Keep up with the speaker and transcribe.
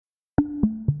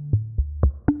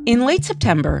In late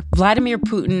September, Vladimir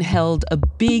Putin held a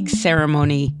big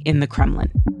ceremony in the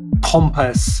Kremlin.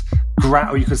 Pompous,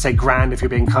 or you could say grand if you're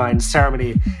being kind,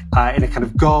 ceremony in a kind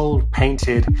of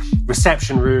gold-painted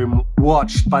reception room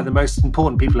watched by the most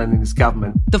important people in his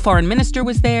government. The foreign minister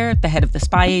was there, the head of the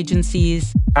spy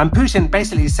agencies. And Putin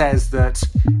basically says that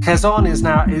Kherson is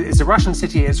a Russian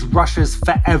city, it's Russia's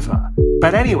forever.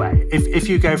 But anyway, if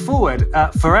you go forward,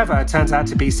 forever turns out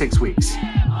to be 6 weeks.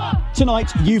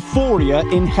 Tonight, euphoria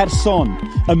in Kherson,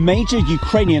 a major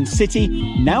Ukrainian city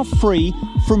now free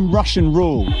from Russian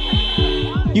rule.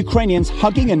 Ukrainians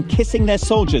hugging and kissing their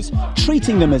soldiers,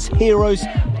 treating them as heroes,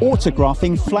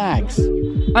 autographing flags.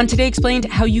 On Today Explained,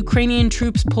 how Ukrainian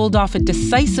troops pulled off a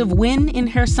decisive win in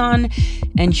Kherson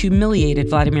and humiliated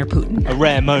Vladimir Putin. A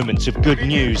rare moment of good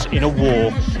news in a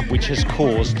war which has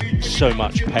caused so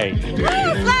much pain.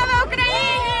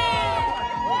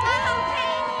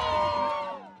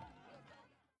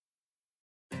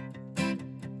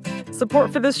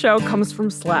 Support for this show comes from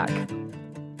Slack.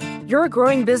 You're a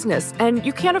growing business, and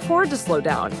you can't afford to slow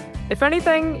down. If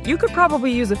anything, you could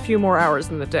probably use a few more hours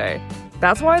in the day.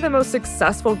 That's why the most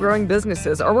successful growing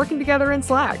businesses are working together in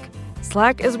Slack.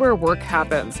 Slack is where work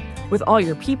happens, with all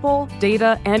your people,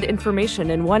 data, and information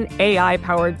in one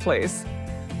AI-powered place.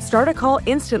 Start a call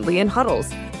instantly in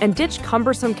huddles and ditch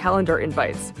cumbersome calendar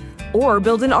invites. Or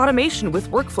build an automation with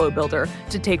Workflow Builder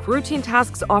to take routine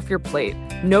tasks off your plate.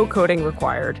 No coding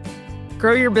required.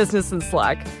 Grow your business in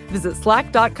Slack. Visit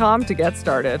slack.com to get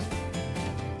started.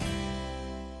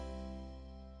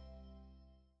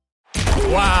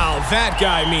 Wow, that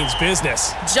guy means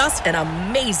business. Just an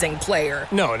amazing player.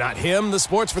 No, not him, the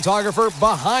sports photographer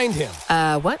behind him.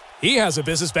 What? He has a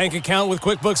business bank account with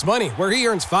QuickBooks Money where he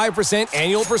earns 5%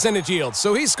 annual percentage yield,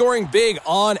 so he's scoring big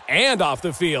on and off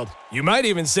the field. You might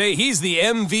even say he's the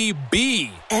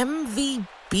MVB. MVB?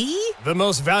 The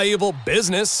most valuable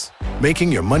business.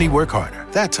 Making your money work harder.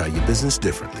 That's how you business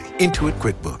differently. Intuit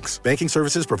QuickBooks. Banking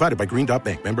services provided by Green Dot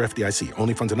Bank. Member FDIC.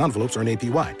 Only funds and envelopes earn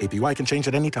APY. APY can change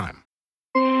at any time.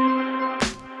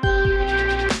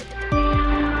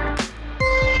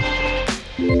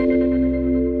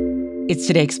 It's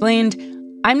Today Explained.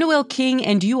 I'm Noelle King,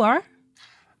 and you are?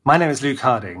 My name is Luke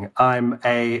Harding. I'm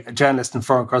a journalist and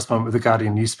foreign correspondent with The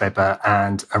Guardian newspaper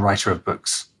and a writer of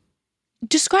books.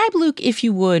 Describe, Luke, if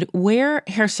you would, where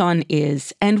Kherson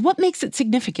is and what makes it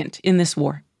significant in this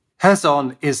war.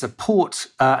 Kherson is a port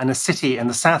and a city in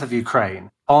the south of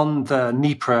Ukraine on the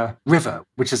Dnieper River,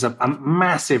 which is a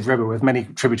massive river with many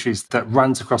tributaries that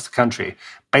runs across the country,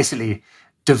 basically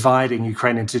dividing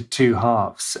Ukraine into two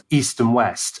halves, east and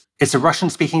west. It's a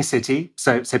Russian-speaking city,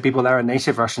 so people there are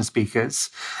native Russian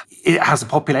speakers. It has a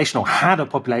population, or had a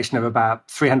population, of about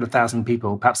 300,000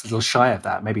 people, perhaps a little shy of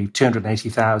that, maybe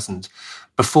 280,000,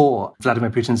 before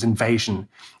Vladimir Putin's invasion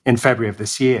in February of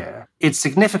this year. Its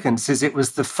significance is it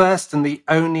was the first and the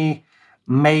only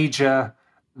major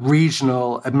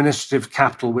regional administrative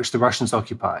capital which the Russians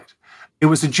occupied. It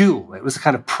was a jewel. It was a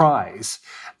kind of prize,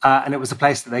 and it was a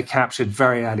place that they captured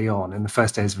very early on in the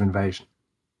first days of invasion.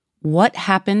 What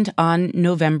happened on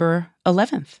November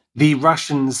 11th? The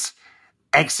Russians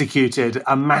executed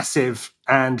a massive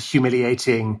and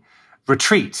humiliating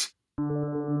retreat.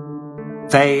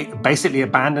 They basically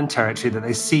abandoned territory that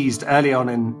they seized early on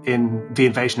in the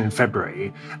invasion in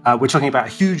February. We're talking about a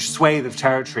huge swathe of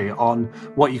territory on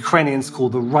what Ukrainians call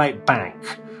the right bank,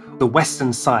 the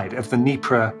western side of the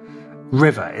Dnieper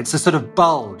River. It's a sort of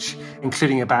bulge,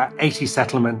 including about 80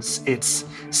 settlements. It's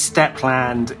steppe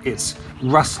land, it's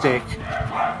rustic.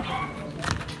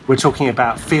 We're talking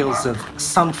about fields of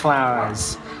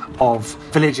sunflowers, of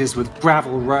villages with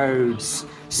gravel roads,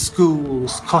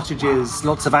 schools, cottages,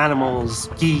 lots of animals,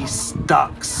 geese,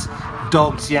 ducks,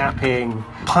 dogs yapping,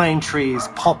 pine trees,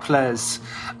 poplars,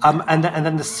 and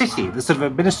then the city, the sort of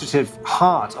administrative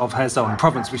heart of Kherson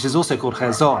province, which is also called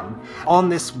Kherson, on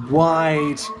this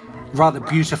wide, rather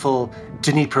beautiful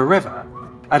Dnieper River.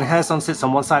 And Kherson sits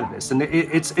on one side of this. And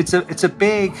it's a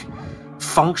big,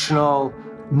 functional,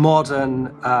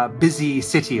 modern, busy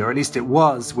city, or at least it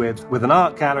was, with an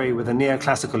art gallery, with a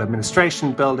neoclassical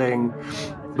administration building,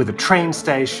 with a train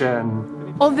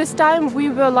station. All this time we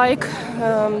were like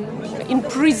in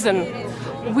prison.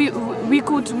 We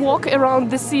could walk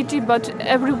around the city, but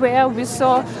everywhere we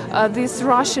saw these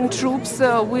Russian troops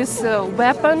with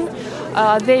weapons.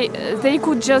 They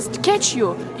could just catch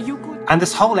you. And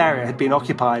this whole area had been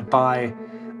occupied by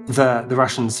the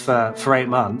Russians for 8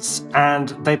 months, and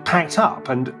they packed up.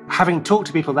 And having talked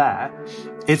to people there,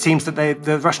 it seems that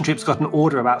the Russian troops got an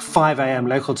order about 5 a.m.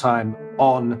 local time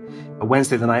on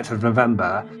Wednesday, the 9th of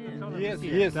November.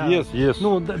 Yes.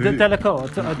 No,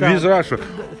 with Russia.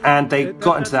 And they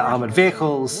got into their armored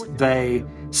vehicles. They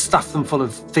stuffed them full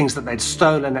of things that they'd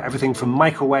stolen, everything from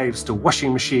microwaves to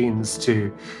washing machines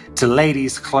to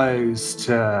ladies' clothes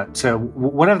to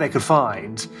whatever they could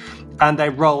find. And they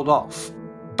rolled off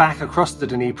back across the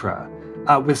Dnieper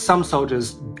with some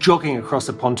soldiers jogging across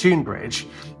a pontoon bridge,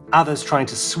 others trying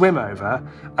to swim over,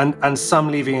 and some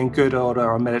leaving in good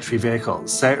order on military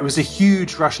vehicles. So it was a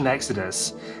huge Russian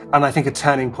exodus, and I think a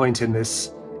turning point in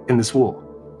this war.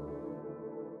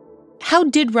 How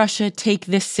did Russia take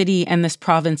this city and this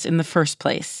province in the first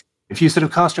place? If you sort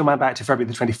of cast your mind back to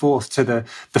February the 24th, to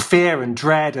the fear and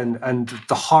dread and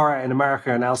the horror in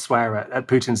America and elsewhere at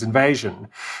Putin's invasion,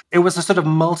 it was a sort of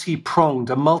multi-pronged,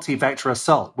 a multi-vector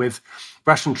assault with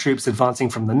Russian troops advancing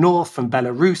from the north, from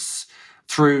Belarus,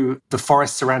 through the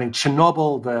forests surrounding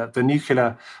Chernobyl, the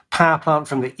nuclear power plant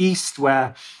from the east,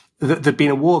 where there'd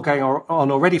been a war going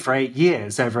on already for 8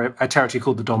 years over a territory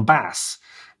called the Donbass.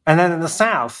 And then in the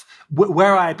south,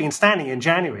 where I had been standing in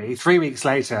January, 3 weeks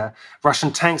later,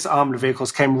 Russian tanks, armored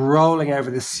vehicles came rolling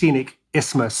over the scenic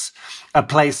isthmus, a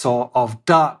place of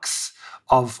ducks,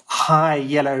 of high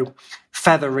yellow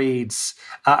feather reeds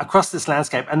across this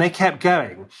landscape, and they kept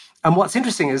going. And what's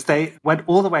interesting is they went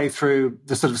all the way through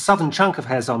the sort of southern chunk of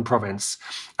Kherson province,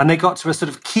 and they got to a sort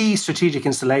of key strategic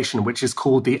installation, which is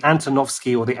called the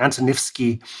Antonovsky or the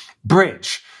Antonivsky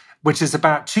Bridge, which is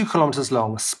about 2 kilometers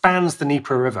long, spans the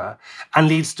Dnieper River, and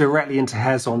leads directly into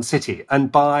Kherson city.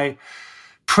 And by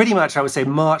pretty much, I would say,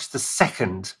 March the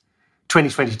 2nd,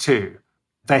 2022,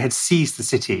 they had seized the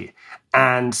city,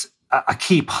 and a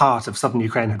key part of southern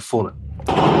Ukraine had fallen.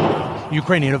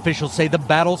 Ukrainian officials say the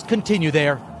battles continue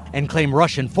there and claim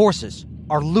Russian forces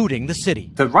are looting the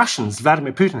city. The Russians,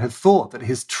 Vladimir Putin, had thought that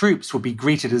his troops would be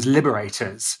greeted as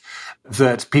liberators,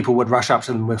 that people would rush up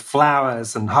to them with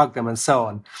flowers and hug them and so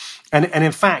on. And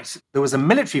in fact, there was a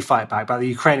military fight back by the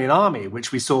Ukrainian army,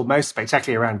 which we saw most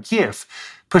spectacularly around Kiev,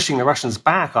 pushing the Russians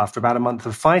back after about a month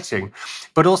of fighting.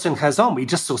 But also in Kherson, we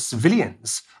just saw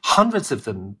civilians, hundreds of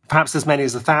them, perhaps as many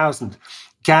as 1,000,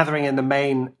 gathering in the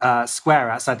main square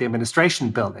outside the administration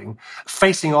building,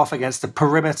 facing off against a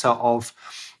perimeter of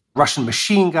Russian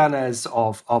machine gunners,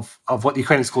 of what the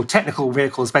Ukrainians call technical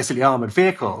vehicles, basically armored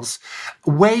vehicles,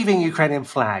 waving Ukrainian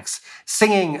flags,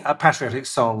 singing patriotic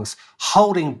songs,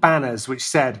 holding banners which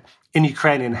said in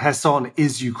Ukrainian, Kherson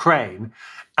is Ukraine,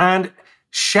 and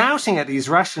shouting at these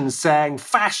Russians saying,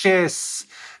 fascists,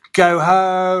 go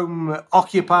home,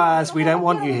 occupiers, we don't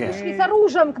want you here.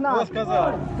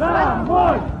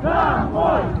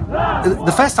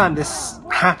 The first time this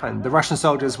happened, the Russian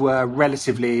soldiers were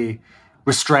relatively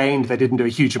restrained. They didn't do a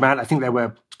huge amount. I think they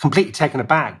were completely taken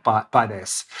aback by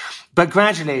this. But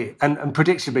gradually and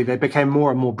predictably, they became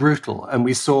more and more brutal. And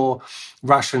we saw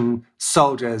Russian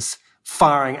soldiers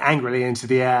firing angrily into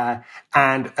the air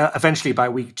and eventually by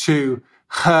week 2,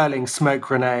 hurling smoke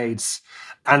grenades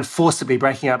and forcibly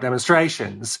breaking up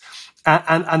demonstrations.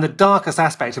 And the darkest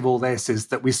aspect of all this is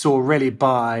that we saw really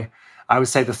by, I would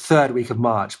say, the third week of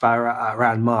March, by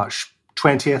around March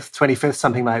 20th, 25th,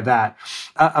 something like that,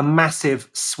 a massive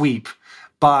sweep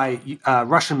by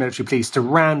Russian military police to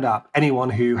round up anyone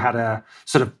who had a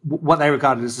sort of what they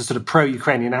regarded as a sort of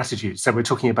pro-Ukrainian attitude. So we're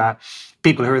talking about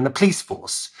people who are in the police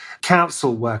force,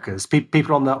 council workers,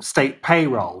 people on the state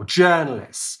payroll,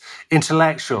 journalists,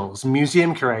 intellectuals,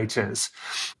 museum curators.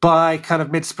 By kind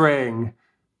of mid-spring,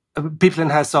 people in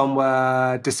Kherson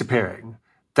were disappearing.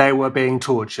 They were being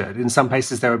tortured. In some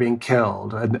places, they were being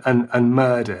killed and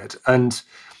murdered. And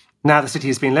now the city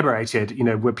has been liberated. You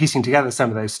know, we're piecing together some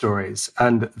of those stories,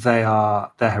 and they're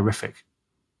horrific.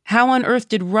 How on earth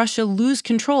did Russia lose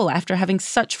control after having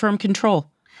such firm control?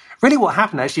 Really what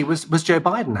happened actually was Joe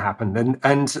Biden happened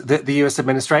and the US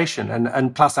administration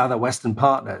and plus other Western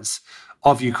partners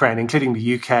of Ukraine, including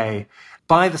the UK.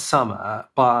 By the summer,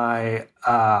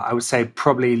 I would say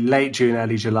probably late June,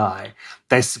 early July,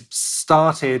 they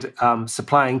started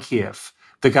supplying Kiev,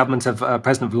 the government of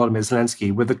President Volodymyr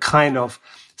Zelensky, with the kind of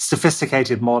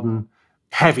sophisticated, modern,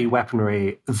 heavy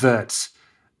weaponry that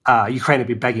Ukraine had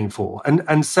been begging for.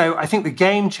 And so I think the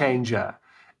game changer,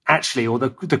 actually, or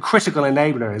the critical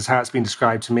enabler is how it's been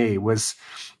described to me, was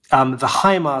the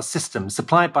HIMARS system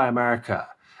supplied by America.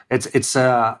 It's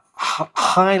a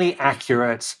highly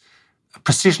accurate,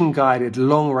 precision-guided,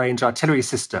 long-range artillery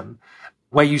system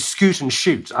where you scoot and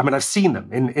shoot. I mean, I've seen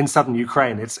them in southern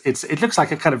Ukraine. It looks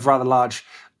like a kind of rather large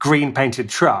green-painted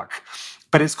truck,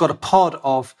 but it's got a pod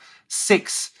of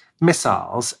 6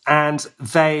 missiles, and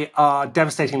they are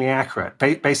devastatingly accurate.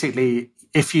 Basically,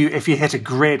 if you hit a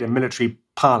grid, a military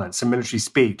parlance and military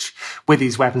speech with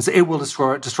these weapons, it will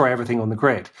destroy everything on the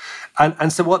grid.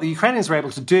 And so what the Ukrainians were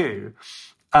able to do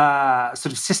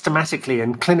sort of systematically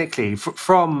and clinically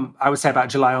from, I would say, about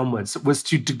July onwards, was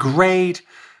to degrade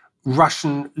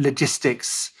Russian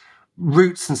logistics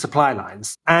routes and supply lines.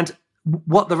 And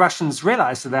what the Russians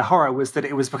realized to their horror was that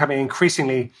it was becoming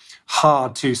increasingly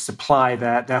hard to supply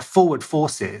their forward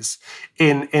forces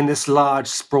in this large,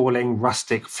 sprawling,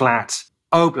 rustic, flat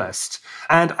oblast.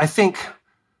 And I think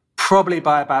probably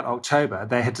by about October,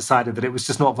 they had decided that it was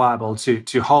just not viable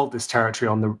to hold this territory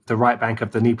on the right bank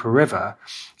of the Dnieper River,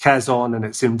 Kherson and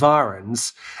its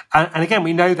environs. And again,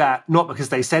 we know that not because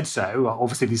they said so.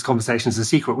 Obviously, these conversations are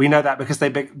secret. We know that because they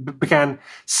began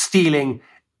stealing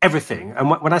everything. And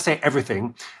when I say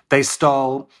everything, they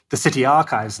stole the city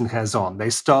archives in Kherson.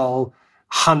 They stole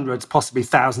hundreds, possibly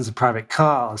thousands of private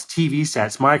cars, TV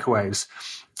sets, microwaves.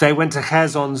 They went to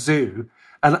Kherson Zoo,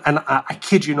 and I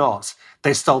kid you not,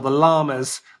 they stole the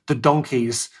llamas, the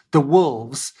donkeys, the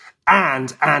wolves,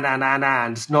 and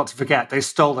not to forget, they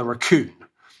stole the raccoon.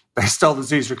 They stole the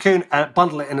zoo's raccoon and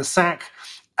bundled it in a sack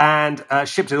and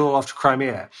shipped it all off to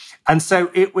Crimea. And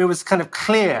so it was kind of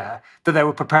clear that they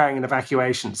were preparing an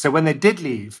evacuation. So when they did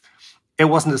leave, it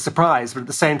wasn't a surprise, but at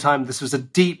the same time, this was a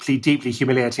deeply, deeply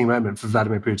humiliating moment for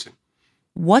Vladimir Putin.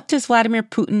 What does Vladimir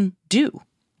Putin do?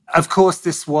 Of course,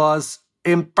 this was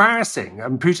embarrassing.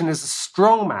 And Putin is a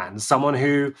strong man, someone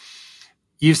who,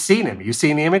 you've seen him, you've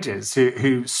seen the images,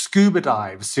 who scuba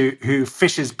dives, who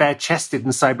fishes bare-chested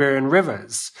in Siberian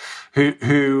rivers,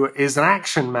 who is an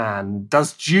action man,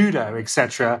 does judo,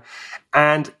 etc.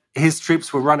 And his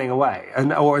troops were running away.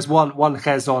 Or as one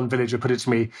Kherson villager put it to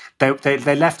me,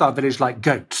 they left our village like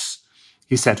goats.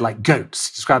 He said, like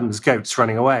goats, described them as goats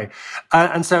running away.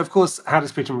 And so, of course, how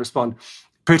does Putin respond?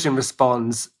 Putin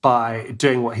responds by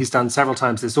doing what he's done several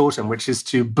times this autumn, which is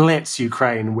to blitz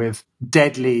Ukraine with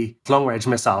deadly long-range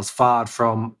missiles fired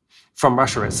from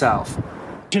Russia itself.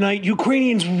 Tonight,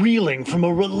 Ukrainians reeling from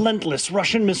a relentless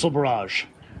Russian missile barrage.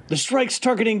 The strikes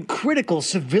targeting critical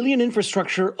civilian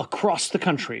infrastructure across the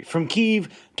country, from Kyiv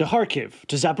to Kharkiv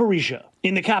to Zaporizhia.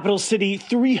 In the capital city,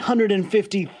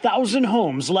 350,000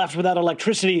 homes left without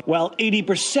electricity, while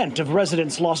 80% of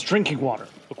residents lost drinking water.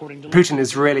 Putin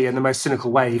is really, in the most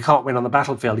cynical way, he can't win on the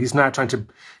battlefield. He's now trying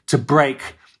to break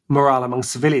morale among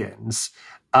civilians,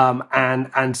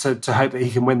 and so to hope that he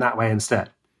can win that way instead.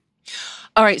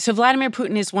 All right, so Vladimir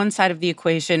Putin is one side of the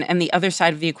equation, and the other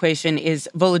side of the equation is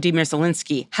Volodymyr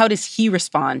Zelensky. How does he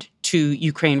respond to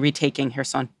Ukraine retaking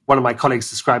Kherson? One of my colleagues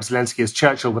describes Zelensky as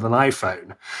Churchill with an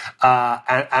iPhone.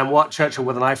 And what Churchill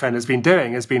with an iPhone has been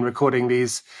doing has been recording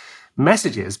these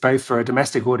messages, both for a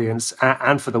domestic audience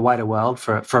and for the wider world,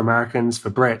 for Americans, for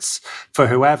Brits, for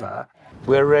whoever.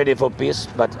 We're ready for peace,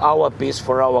 but our peace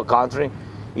for our country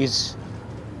is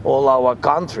all our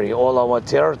country, all our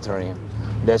territory.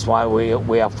 That's why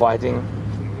we are fighting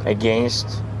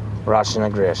against Russian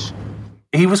aggression.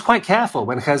 He was quite careful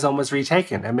when Kherson was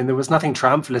retaken. I mean, there was nothing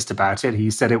triumphalist about it. He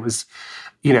said it was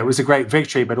a great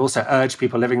victory, but also urged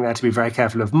people living there to be very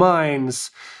careful of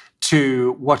mines,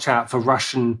 to watch out for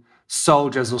Russian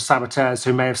soldiers or saboteurs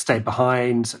who may have stayed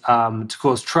behind to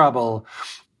cause trouble.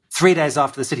 3 days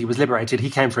after the city was liberated, he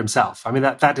came for himself. I mean,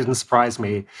 that didn't surprise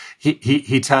me.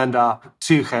 He turned up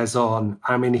to Kherson.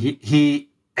 I mean,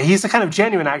 he's a kind of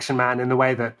genuine action man in the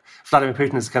way that Vladimir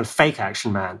Putin is a kind of fake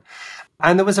action man.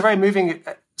 And there was a very moving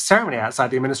ceremony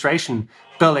outside the administration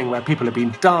building where people have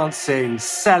been dancing,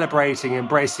 celebrating,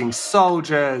 embracing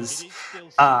soldiers,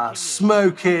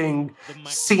 smoking,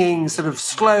 singing sort of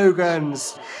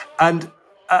slogans. And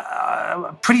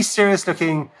a pretty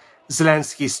serious-looking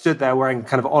Zelensky stood there wearing a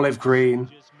kind of olive green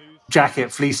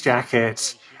jacket, fleece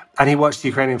jacket, and he watched the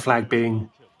Ukrainian flag being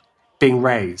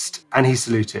raised, and he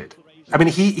saluted. I mean,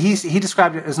 he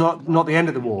described it as not the end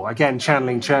of the war. Again,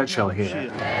 channeling Churchill here.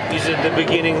 Is it the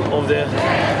beginning of the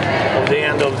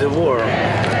end of the war?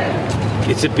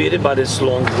 It's a pity, but it's a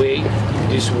long way,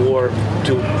 this war,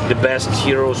 to the best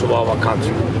heroes of our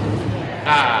country.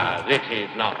 This is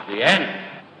not the end.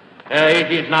 It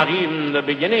is not even the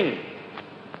beginning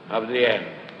of the end.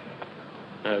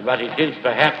 But it is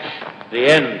perhaps the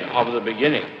end of the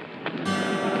beginning.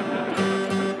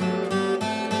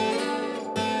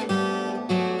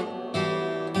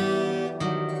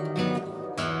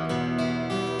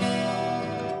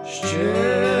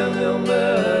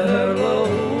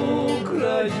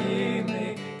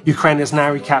 Ukraine has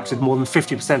now recaptured more than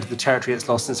 50% of the territory it's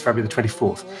lost since February the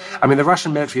 24th. I mean, the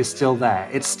Russian military is still there.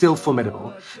 It's still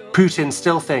formidable. Putin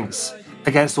still thinks,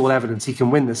 against all evidence, he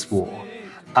can win this war,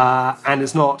 and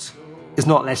is not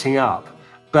letting up.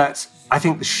 But I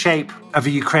think the shape of a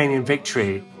Ukrainian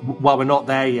victory, while we're not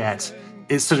there yet,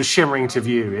 is sort of shimmering to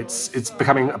view. It's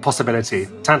becoming a possibility,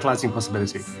 tantalizing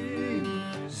possibility.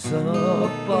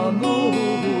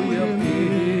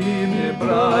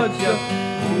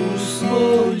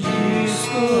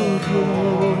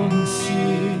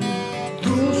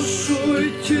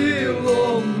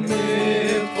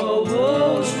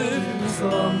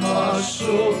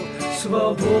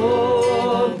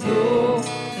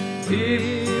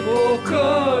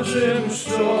 Покажем,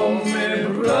 що ми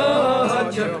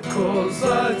браття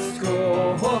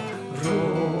козацького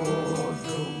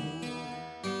роду.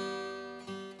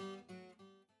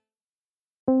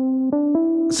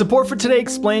 Support for Today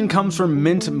Explained comes from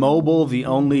Mint Mobile, the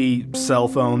only cell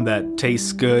phone that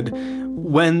tastes good.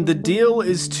 When the deal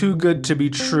is too good to be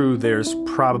true, there's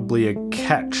probably a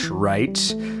catch, right?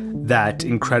 That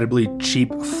incredibly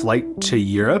cheap flight to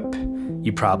Europe?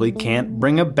 You probably can't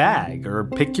bring a bag or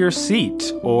pick your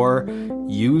seat or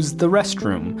use the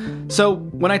restroom. So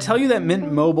when I tell you that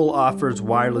Mint Mobile offers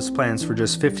wireless plans for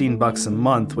just $15 a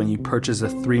month when you purchase a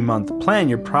 3-month plan,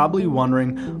 you're probably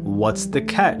wondering, what's the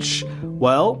catch?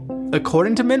 Well,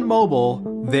 according to Mint Mobile,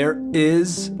 there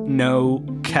is no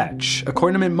catch.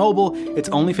 According to Mint Mobile, it's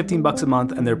only $15 a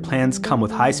month, and their plans come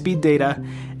with high-speed data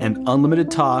and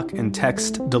unlimited talk and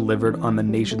text delivered on the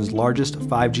nation's largest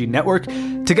 5G network.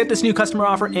 To get this new customer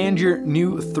offer and your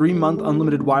new 3-month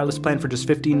unlimited wireless plan for just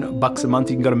 $15 a month,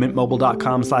 you can go to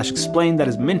mintmobile.com/explain. That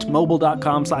is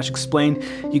mintmobile.com/explain.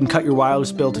 You can cut your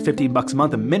wireless bill to $15 a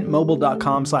month at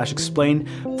mintmobile.com/explain.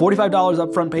 $45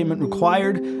 upfront payment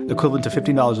required, equivalent to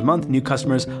 $15 a month. New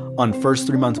customers on first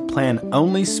 3-month plan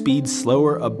only. Speed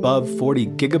slower above 40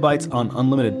 gigabytes on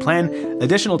unlimited plan.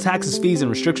 Additional taxes, fees,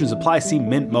 and restrictions apply. See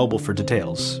Mint Mobile for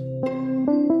details.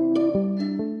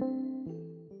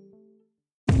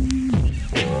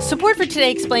 Support for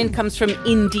Today Explained comes from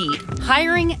Indeed.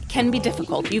 Hiring can be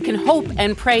difficult. You can hope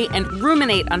and pray and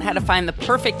ruminate on how to find the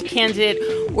perfect candidate,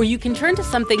 or you can turn to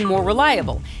something more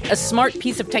reliable, a smart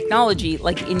piece of technology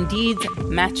like Indeed's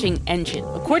matching engine.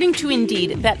 According to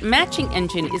Indeed, that matching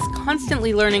engine is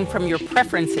constantly learning from your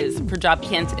preferences for job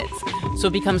candidates, so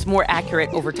it becomes more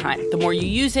accurate over time. The more you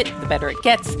use it, the better it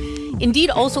gets. Indeed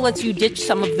also lets you ditch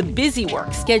some of the busy work,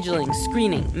 scheduling,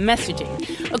 screening, messaging.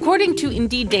 According to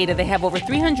Indeed data, they have over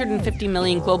 350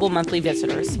 million global monthly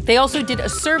visitors. They also did a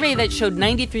survey that showed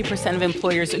 93% of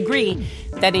employers agree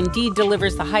that Indeed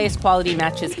delivers the highest quality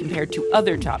matches compared to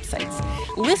other job sites.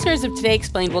 Listeners of Today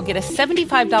Explained will get a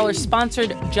 $75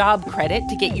 sponsored job credit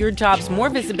to get your jobs more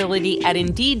visibility at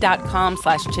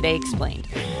Indeed.com/todayexplained.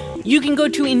 You can go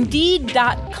to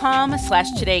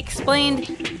Indeed.com/todayexplained.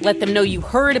 Let them know you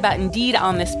heard about Indeed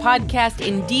on this podcast.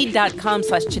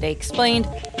 Indeed.com/todayexplained.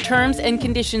 Terms and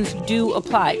conditions do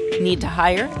apply. Need to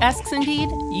hire? Asks Indeed.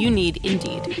 You need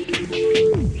Indeed.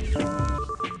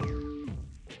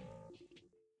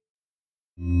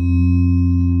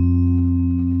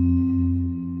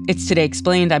 It's Today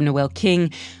Explained. I'm Noel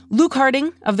King. Luke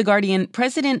Harding of The Guardian.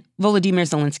 President Volodymyr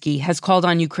Zelensky has called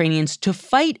on Ukrainians to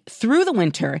fight through the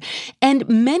winter. And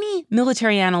many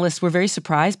military analysts were very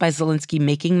surprised by Zelensky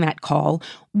making that call.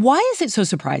 Why is it so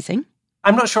surprising?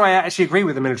 I'm not sure I actually agree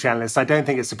with the military analysts. I don't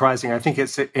think it's surprising. I think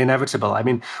it's inevitable. I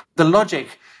mean, the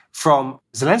logic from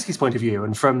Zelensky's point of view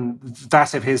and from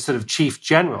that of his sort of chief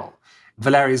general,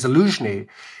 Valery Zaluzhny,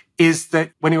 is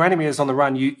that when your enemy is on the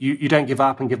run, you don't give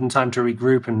up and give them time to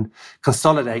regroup and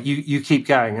consolidate. You keep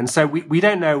going. And so we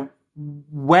don't know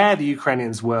where the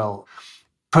Ukrainians will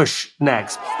push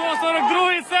next.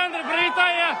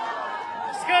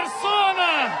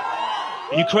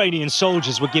 Ukrainian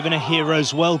soldiers were given a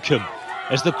hero's welcome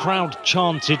as the crowd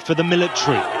chanted for the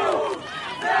military.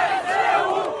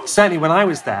 Certainly when I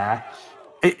was there,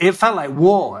 it felt like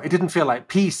war. It didn't feel like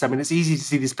peace. I mean, it's easy to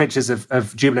see these pictures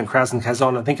of jubilant crowds in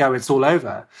Kherson and think, oh, it's all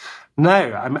over.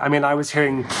 No, I mean, I was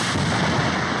hearing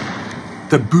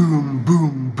the boom,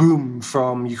 boom, boom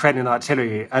from Ukrainian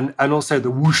artillery and also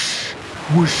the whoosh,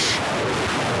 whoosh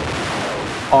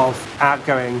of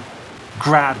outgoing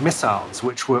Grad missiles,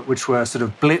 which were sort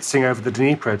of blitzing over the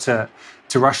Dnieper to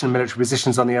Russian military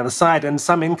positions on the other side, and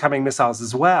some incoming missiles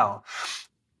as well.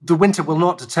 The winter will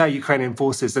not deter Ukrainian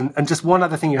forces. And just one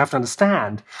other thing you have to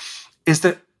understand is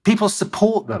that people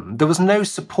support them. There was no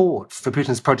support for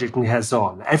Putin's project in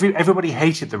Kherson. Everybody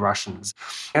hated the Russians.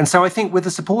 And so I think with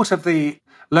the support of the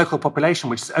local population,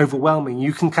 which is overwhelming,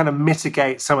 you can kind of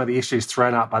mitigate some of the issues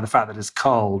thrown up by the fact that it's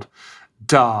cold,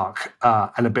 dark,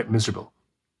 and a bit miserable.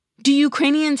 Do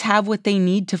Ukrainians have what they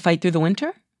need to fight through the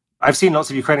winter? I've seen lots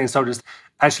of Ukrainian soldiers.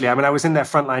 Actually, I was in their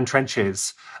frontline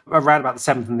trenches around about the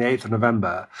 7th and the 8th of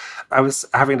November. I was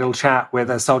having a little chat with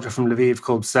a soldier from Lviv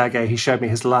called Sergei. He showed me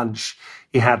his lunch.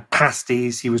 He had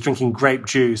pasties. He was drinking grape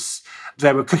juice.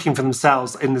 They were cooking for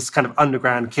themselves in this kind of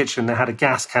underground kitchen. They had a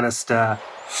gas canister.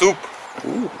 Soup.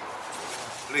 Ooh.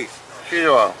 Please. Here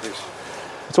you are, please.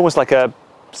 It's almost like a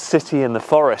city in the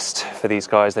forest for these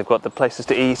guys. They've got the places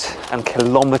to eat and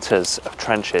kilometres of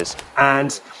trenches.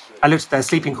 And I looked at their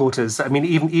sleeping quarters.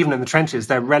 Even in the trenches,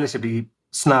 they're relatively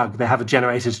snug. They have a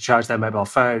generator to charge their mobile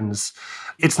phones.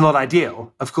 It's not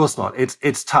ideal. Of course not.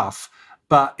 It's tough,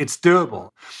 but it's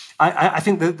doable. I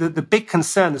think the big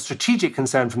concern, the strategic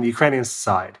concern from the Ukrainian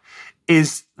side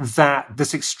is that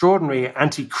this extraordinary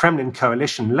anti-Kremlin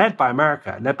coalition led by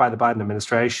America, led by the Biden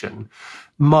administration,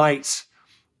 might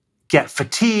get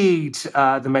fatigued.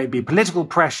 There may be political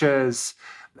pressures.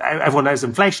 Everyone knows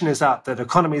inflation is up, that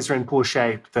economies are in poor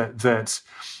shape, that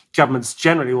governments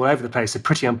generally all over the place are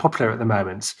pretty unpopular at the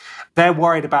moment. They're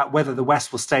worried about whether the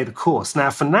West will stay the course. Now,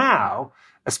 for now,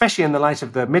 especially in the light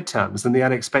of the midterms and the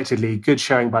unexpectedly good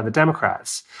showing by the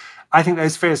Democrats, I think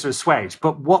those fears are assuaged.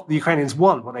 But what the Ukrainians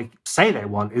want, what they say they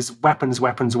want, is weapons,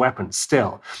 weapons, weapons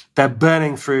still. They're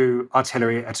burning through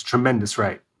artillery at a tremendous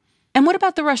rate. And what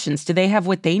about the Russians? Do they have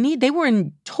what they need? They were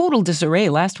in total disarray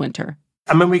last winter.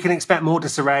 We can expect more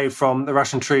disarray from the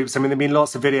Russian troops. There have been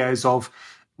lots of videos of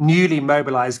newly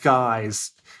mobilized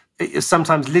guys,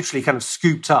 sometimes literally kind of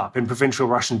scooped up in provincial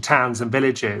Russian towns and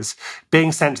villages,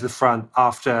 being sent to the front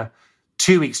after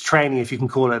 2 weeks training, if you can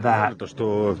call it that.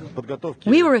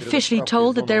 We were officially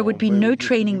told that there would be no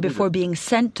training before being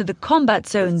sent to the combat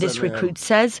zone, this recruit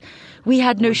says. We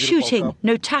had no shooting,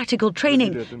 no tactical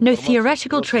training, no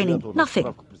theoretical training,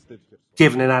 nothing.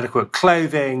 Given inadequate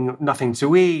clothing, nothing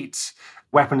to eat,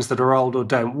 weapons that are old or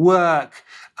don't work,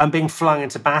 and being flung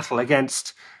into battle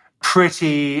against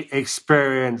pretty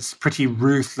experienced, pretty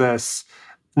ruthless,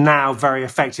 now very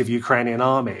effective Ukrainian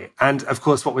army. And of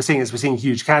course, what we're seeing is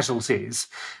huge casualties.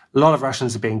 A lot of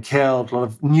Russians are being killed. A lot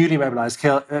of newly mobilized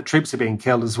troops are being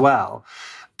killed as well.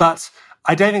 But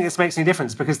I don't think this makes any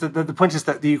difference, because the point is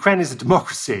that the Ukraine is a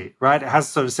democracy, right? It has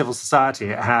sort of civil society.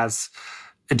 It has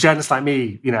journalists like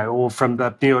me, or from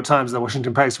the New York Times and the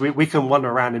Washington Post. We can wander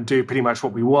around and do pretty much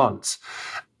what we want.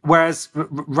 Whereas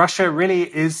Russia really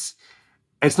is,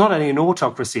 it's not only an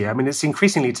autocracy. It's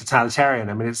increasingly totalitarian.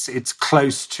 It's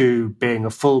close to being a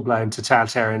full-blown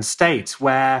totalitarian state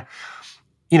where,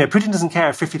 Putin doesn't care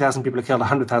if 50,000 people are killed,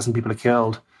 100,000 people are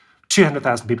killed,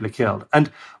 200,000 people are killed. And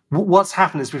what's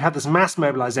happened is we've had this mass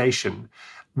mobilization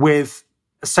with,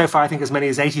 so far, I think as many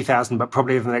as 80,000, but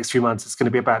probably over the next few months, it's going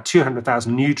to be about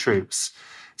 200,000 new troops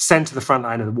sent to the front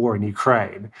line of the war in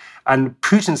Ukraine. And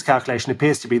Putin's calculation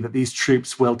appears to be that these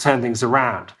troops will turn things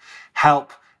around,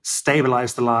 help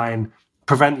stabilize the line,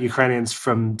 prevent the Ukrainians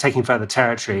from taking further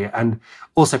territory, and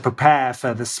also prepare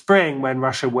for the spring when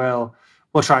Russia will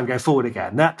try and go forward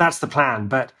again. That's the plan.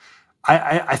 But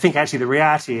I think actually the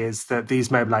reality is that these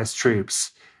mobilized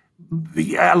troops,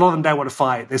 a lot of them don't want to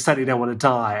fight. They certainly don't want to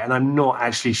die. And I'm not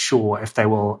actually sure if they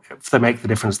make the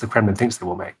difference the Kremlin thinks they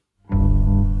will make.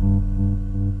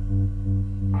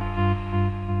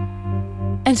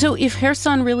 And so if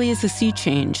Kherson really is a sea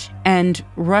change and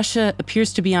Russia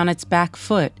appears to be on its back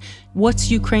foot,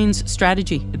 what's Ukraine's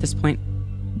strategy at this point?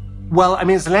 Well,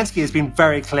 Zelensky has been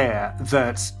very clear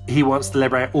that he wants to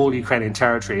liberate all Ukrainian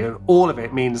territory. And all of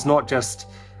it means not just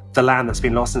the land that's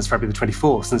been lost since February the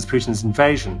 24th, since Putin's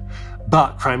invasion,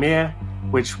 but Crimea,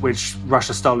 which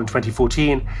Russia stole in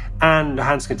 2014, and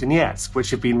Luhansk and Donetsk,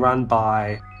 which have been run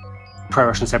by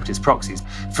pro-Russian separatist proxies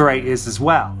for 8 years as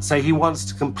well. So he wants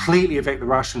to completely evict the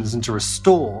Russians and to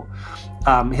restore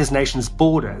his nation's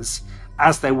borders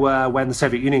as they were when the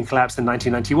Soviet Union collapsed in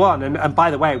 1991. And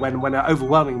by the way, when an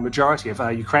overwhelming majority of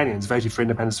Ukrainians voted for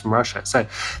independence from Russia. So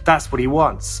that's what he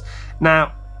wants.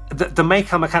 Now, there may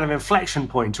come a kind of inflection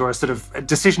point or a sort of a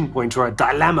decision point or a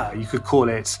dilemma, you could call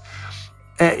it,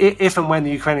 if and when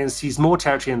the Ukrainians seize more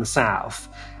territory in the south,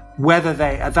 whether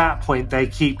at that point they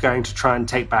keep going to try and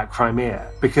take back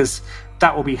Crimea, because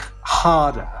that will be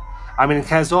harder. In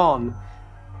Kherson,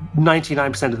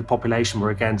 99% of the population were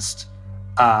against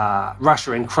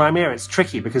Russia. In Crimea, it's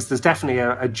tricky because there's definitely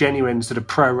a genuine sort of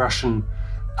pro-Russian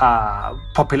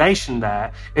population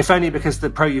there, if only because the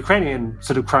pro-Ukrainian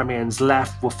sort of Crimeans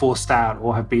left, were forced out,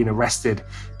 or have been arrested,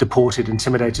 deported,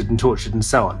 intimidated, and tortured, and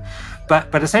so on.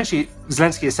 But essentially,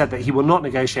 Zelensky has said that he will not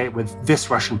negotiate with this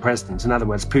Russian president, in other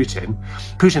words, Putin.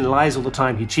 Putin lies all the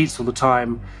time, he cheats all the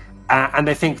time, and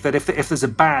they think that if there's a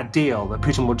bad deal, that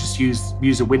Putin will just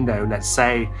use a window, let's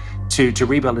say, to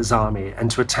rebuild his army and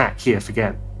to attack Kiev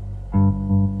again.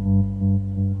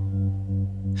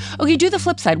 Okay, do the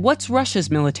flip side. What's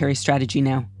Russia's military strategy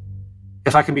now?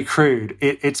 If I can be crude,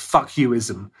 it's fuck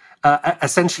youism.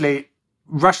 Essentially,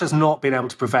 Russia's not been able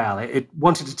to prevail. It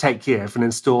wanted to take Kiev and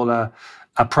install a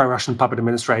pro-Russian puppet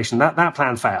administration. That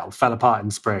plan fell apart in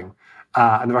spring,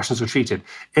 and the Russians retreated.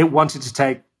 It wanted to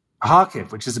take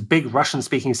Kharkiv, which is a big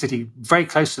Russian-speaking city very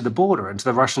close to the border, and to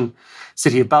the Russian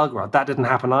city of Belgorod. That didn't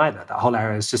happen either. That whole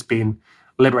area has just been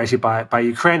liberated by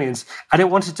Ukrainians. And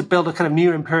it wanted to build a kind of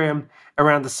new imperium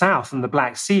around the south and the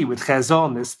Black Sea with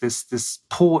Kherson, this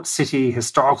port city,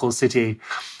 historical city,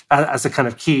 as a kind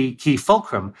of key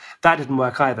fulcrum. That didn't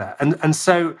work either. And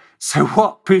so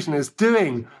what Putin is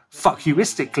doing,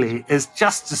 fuck-youistically, is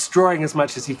just destroying as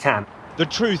much as he can. The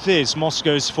truth is,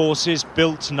 Moscow's forces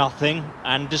built nothing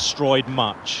and destroyed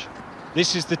much.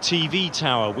 This is the TV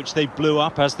tower, which they blew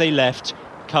up as they left,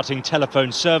 cutting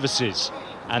telephone services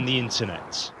and the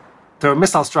internet. There were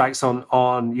missile strikes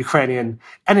on Ukrainian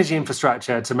energy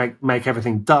infrastructure to make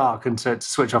everything dark and to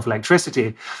switch off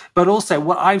electricity. But also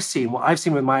what I've seen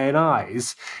with my own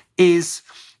eyes, is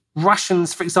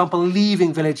Russians, for example,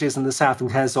 leaving villages in the south in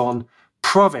Kherson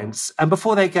province. And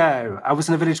before they go, I was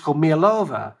in a village called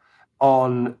Mialova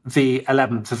on the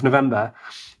 11th of November.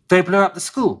 They blew up the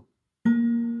school.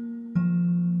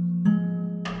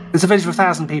 It's a village of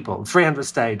 1,000 people, 300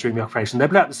 stayed during the occupation. They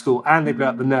blew up the school and they blew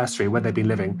up the nursery where they'd been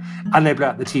living, and they blew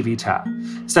up the TV tower.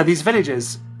 So these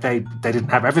villages, they didn't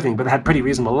have everything, but they had pretty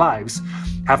reasonable lives,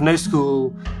 have no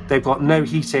school, they've got no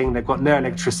heating, they've got no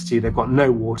electricity, they've got no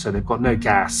water, they've got no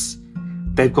gas.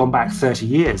 They've gone back 30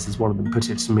 years, as one of them put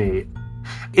it to me.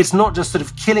 It's not just sort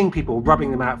of killing people,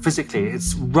 rubbing them out physically,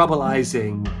 it's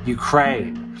rubbleizing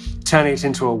Ukraine, turning it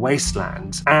into a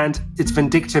wasteland. And its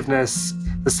vindictiveness,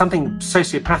 there's something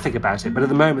sociopathic about it, but at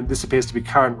the moment, this appears to be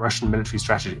current Russian military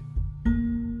strategy.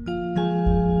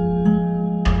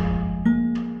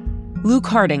 Luke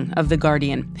Harding of The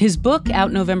Guardian. His book,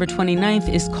 out November 29th,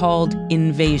 is called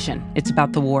Invasion. It's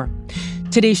about the war.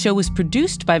 Today's show was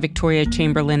produced by Victoria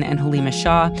Chamberlain and Halima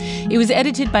Shah. It was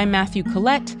edited by Matthew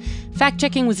Collette.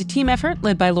 Fact-checking was a team effort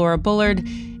led by Laura Bullard,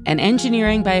 and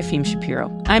engineering by Afim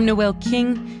Shapiro. I'm Noelle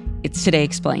King. It's Today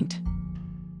Explained.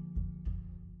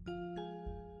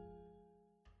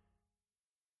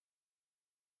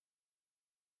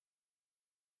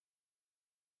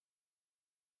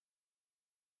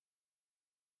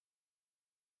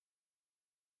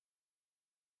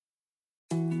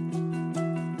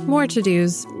 More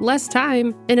to-dos, less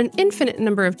time, and an infinite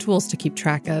number of tools to keep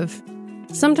track of.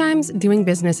 Sometimes doing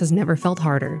business has never felt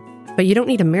harder, but you don't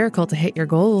need a miracle to hit your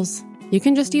goals. You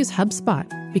can just use HubSpot,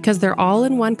 because their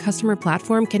all-in-one customer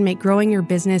platform can make growing your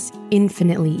business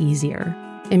infinitely easier.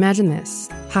 Imagine this: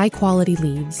 high-quality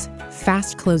leads,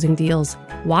 fast closing deals,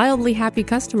 wildly happy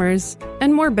customers,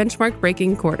 and more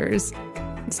benchmark-breaking quarters.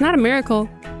 It's not a miracle,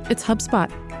 it's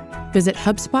HubSpot. Visit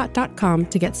HubSpot.com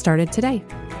to get started today.